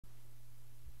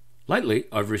Lately,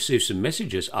 I've received some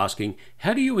messages asking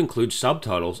how do you include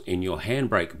subtitles in your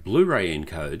Handbrake Bluray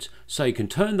encodes so you can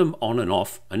turn them on and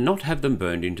off and not have them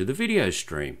burned into the video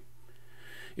stream.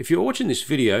 If you're watching this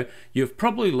video, you've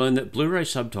probably learned that Bluray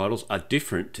subtitles are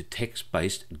different to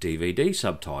text-based DVD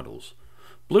subtitles.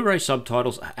 Bluray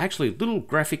subtitles are actually little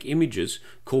graphic images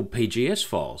called PGS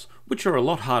files, which are a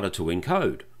lot harder to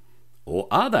encode. Or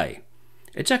are they?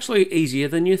 It's actually easier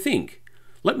than you think.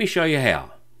 Let me show you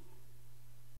how.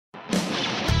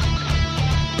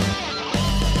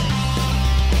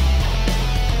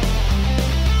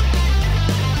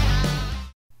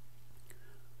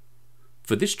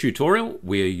 For this tutorial,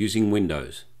 we are using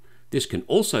Windows. This can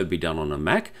also be done on a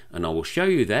Mac, and I will show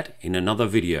you that in another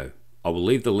video. I will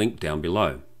leave the link down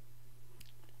below.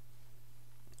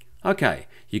 Okay,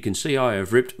 you can see I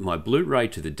have ripped my Blu-ray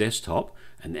to the desktop,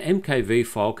 and the MKV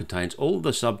file contains all of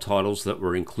the subtitles that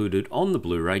were included on the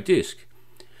Blu-ray disc.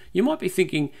 You might be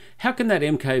thinking, how can that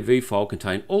MKV file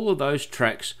contain all of those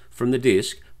tracks from the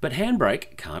disc, but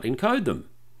Handbrake can't encode them?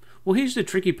 Well, here's the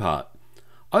tricky part.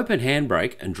 Open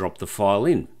Handbrake and drop the file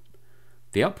in.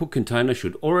 The output container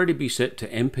should already be set to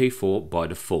MP4 by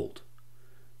default.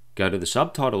 Go to the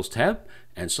Subtitles tab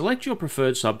and select your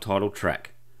preferred subtitle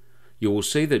track. You will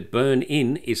see that Burn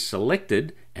In is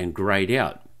selected and grayed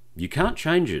out. You can't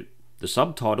change it. The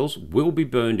subtitles will be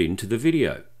burned into the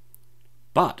video.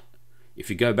 But if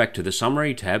you go back to the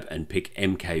Summary tab and pick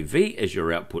MKV as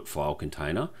your output file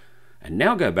container, and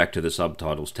now go back to the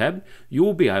Subtitles tab, you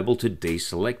will be able to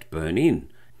deselect Burn In,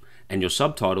 and your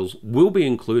subtitles will be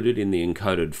included in the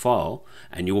encoded file,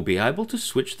 and you will be able to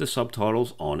switch the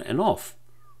subtitles on and off.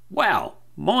 Wow,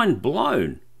 mind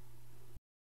blown!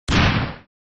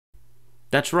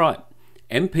 That's right,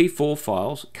 MP4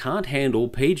 files can't handle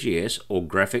PGS or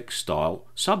graphic style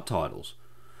subtitles,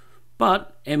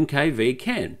 but MKV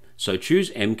can, so choose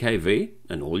MKV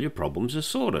and all your problems are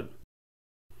sorted.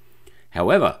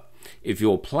 However, if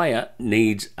your player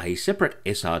needs a separate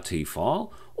SRT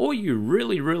file, or you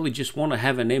really just want to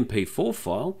have an MP4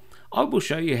 file, I will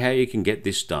show you how you can get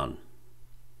this done.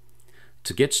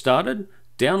 To get started,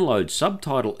 download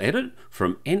Subtitle Edit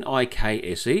from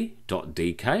nikse.dk.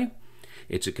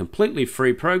 It's a completely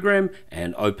free program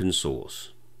and open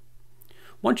source.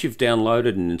 Once you've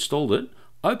downloaded and installed it,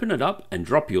 open it up and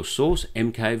drop your source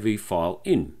MKV file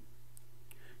in.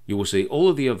 You will see all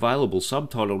of the available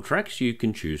subtitle tracks you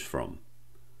can choose from.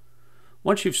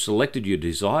 Once you've selected your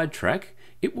desired track,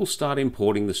 it will start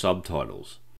importing the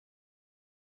subtitles.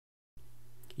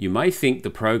 You may think the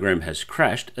program has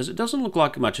crashed as it doesn't look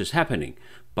like much is happening,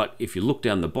 but if you look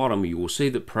down the bottom you will see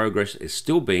that progress is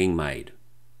still being made.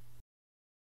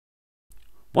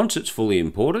 Once it's fully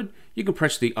imported, you can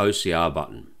press the OCR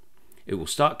button. It will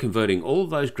start converting all of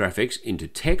those graphics into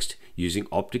text using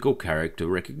optical character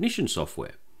recognition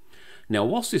software. Now,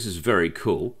 whilst this is very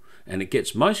cool and it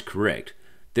gets most correct,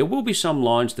 there will be some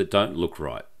lines that don't look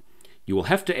right. You will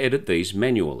have to edit these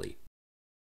manually.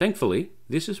 Thankfully,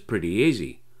 this is pretty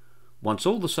easy. Once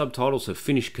all the subtitles have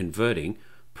finished converting,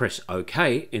 press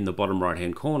OK in the bottom right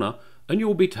hand corner and you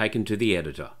will be taken to the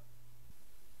editor.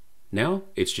 Now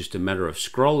it's just a matter of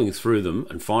scrolling through them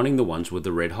and finding the ones with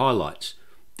the red highlights.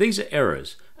 These are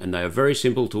errors and they are very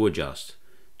simple to adjust.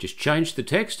 Just change the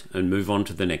text and move on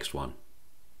to the next one.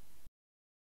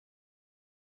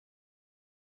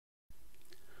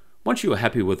 Once you are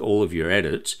happy with all of your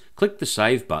edits, click the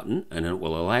Save button and it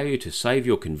will allow you to save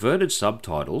your converted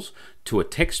subtitles to a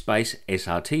text-based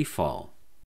SRT file.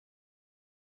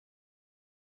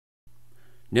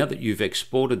 Now that you've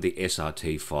exported the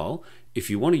SRT file, if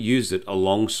you want to use it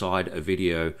alongside a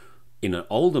video in an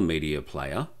older media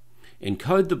player,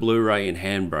 encode the Blu-ray in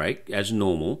Handbrake as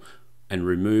normal and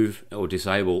remove or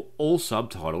disable all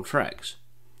subtitle tracks.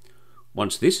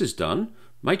 Once this is done,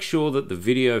 make sure that the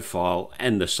video file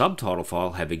and the subtitle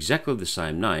file have exactly the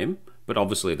same name, but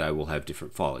obviously they will have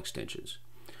different file extensions.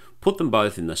 Put them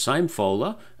both in the same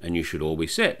folder and you should all be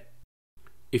set.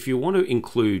 If you want to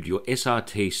include your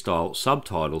SRT style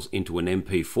subtitles into an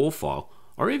MP4 file,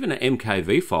 or even an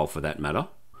MKV file for that matter,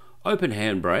 open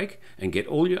Handbrake and get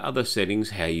all your other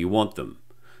settings how you want them.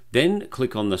 Then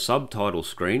click on the subtitle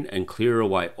screen and clear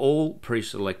away all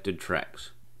pre-selected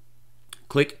tracks.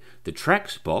 Click the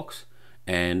Tracks box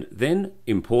and then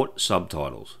import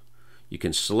subtitles. You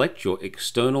can select your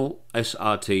external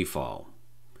SRT file.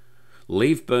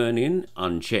 Leave Burn In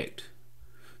unchecked.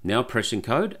 Now press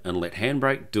Encode and let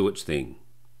Handbrake do its thing.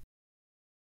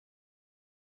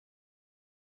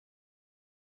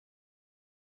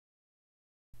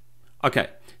 Okay,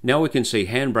 now we can see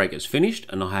Handbrake is finished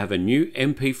and I have a new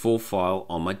MP4 file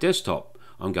on my desktop.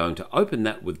 I'm going to open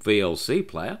that with VLC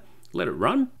Player, let it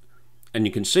run, And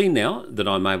you can see now that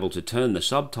I'm able to turn the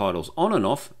subtitles on and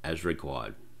off as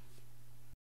required.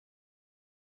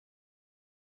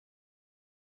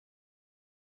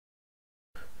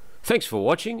 Thanks for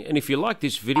watching, and if you like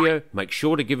this video, make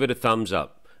sure to give it a thumbs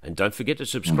up. And don't forget to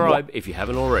subscribe if you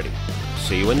haven't already.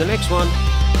 See you in the next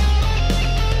one.